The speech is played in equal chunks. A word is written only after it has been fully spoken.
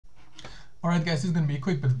Alright guys, this is going to be a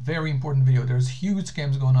quick but very important video. There's huge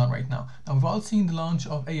scams going on right now. Now we've all seen the launch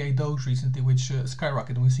of AIDOGE recently, which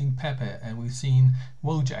skyrocketed. We've seen Pepe and we've seen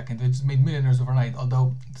Wojak, and they just made millionaires overnight.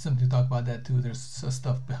 Although, something to talk about that too, there's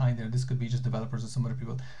stuff behind there. This could be just developers or some other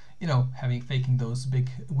people, you know, faking those big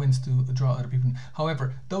wins to draw other people.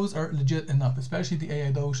 However, those are legit enough, especially the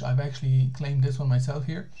AIDOGE. I've actually claimed this one myself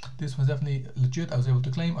here. This was definitely legit. I was able to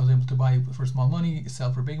claim, I was able to buy for small money,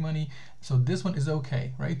 sell for big money. So this one is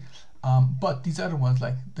okay, right? But these other ones,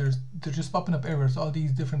 like they're just popping up everywhere. So all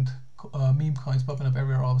these different meme coins popping up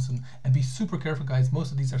everywhere all of a sudden. And be super careful, guys.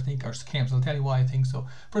 Most of these I think are scams. I'll tell you why I think so.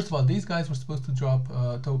 First of all, these guys were supposed to drop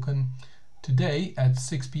a token today at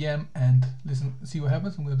 6 p.m. and listen, see what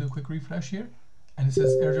happens. I'm going to do a quick refresh here. And it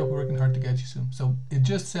says, airdrop, we're working hard to get you soon. So it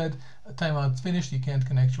just said, timeout's finished, you can't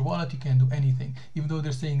connect your wallet, you can't do anything. Even though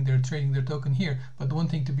they're saying they're trading their token here. But the one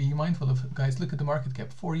thing to be mindful of, guys, look at the market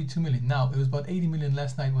cap, 42 million. Now, it was about 80 million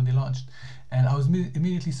last night when they launched. And I was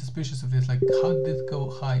immediately suspicious of this, like how did it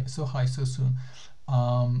go high so soon?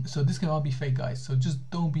 So this can all be fake, guys. So just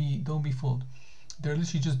don't be fooled. They're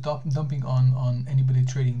literally just dumping on anybody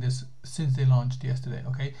trading this since they launched yesterday,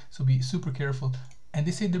 okay? So be super careful. And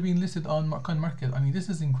they say they're being listed on CoinMarketCap. I mean, this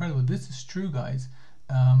is incredible. This is true, guys.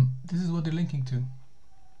 This is what they're linking to.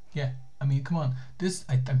 Yeah, I mean, come on. This,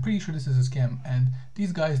 I'm pretty sure this is a scam. And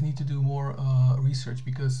these guys need to do more research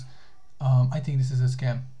because I think this is a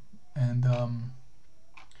scam. And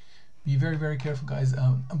be very, very careful, guys.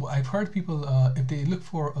 I've heard people, if they look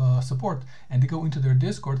for support and they go into their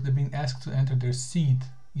Discord, they're being asked to enter their seed,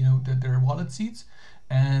 you know, their wallet seeds.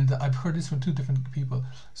 And I've heard this from 2 different people,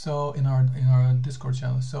 so in our Discord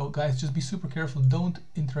channel. So guys, just be super careful. Don't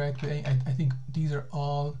interact with any. I think these are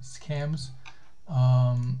all scams.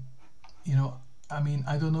 You know, I mean,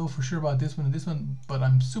 I don't know for sure about this one and this one, but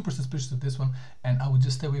I'm super suspicious of this one, and I would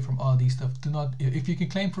just stay away from all these stuff. Do not, if you can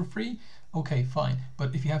claim for free, okay, fine.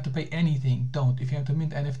 But if you have to pay anything, don't. If you have to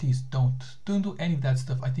mint NFTs, don't do any of that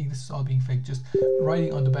stuff. I think this is all being fake, just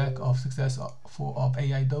riding on the back of success of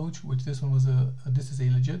AIDOGE, which this one was this is a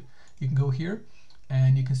legit. You can go here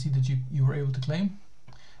and you can see that you were able to claim,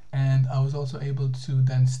 and I was also able to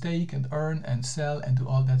then stake and earn and sell and do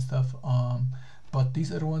all that stuff. But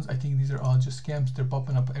these other ones, I think these are all just scams. They're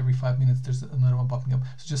popping up every 5 minutes. There's another one popping up.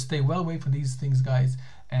 So just stay well away from these things, guys,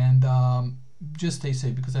 and just stay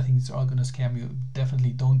safe, because I think these are all going to scam you.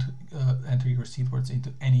 Definitely don't enter your seed words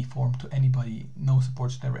into any form to anybody. No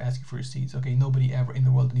support should ever ask you for your seeds. Okay, nobody ever in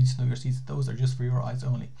the world needs to know your seeds. Those are just for your eyes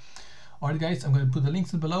only. Alright guys, I'm going to put the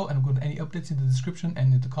links in below, and I'm going to put any updates in the description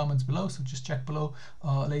and in the comments below, so just check below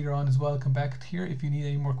later on as well. Come back here if you need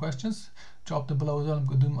any more questions. Drop them below as well. I'm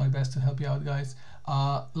going to do my best to help you out, guys.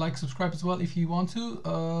 Like, subscribe as well if you want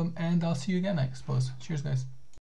to, and I'll see you again, I suppose. Cheers, guys.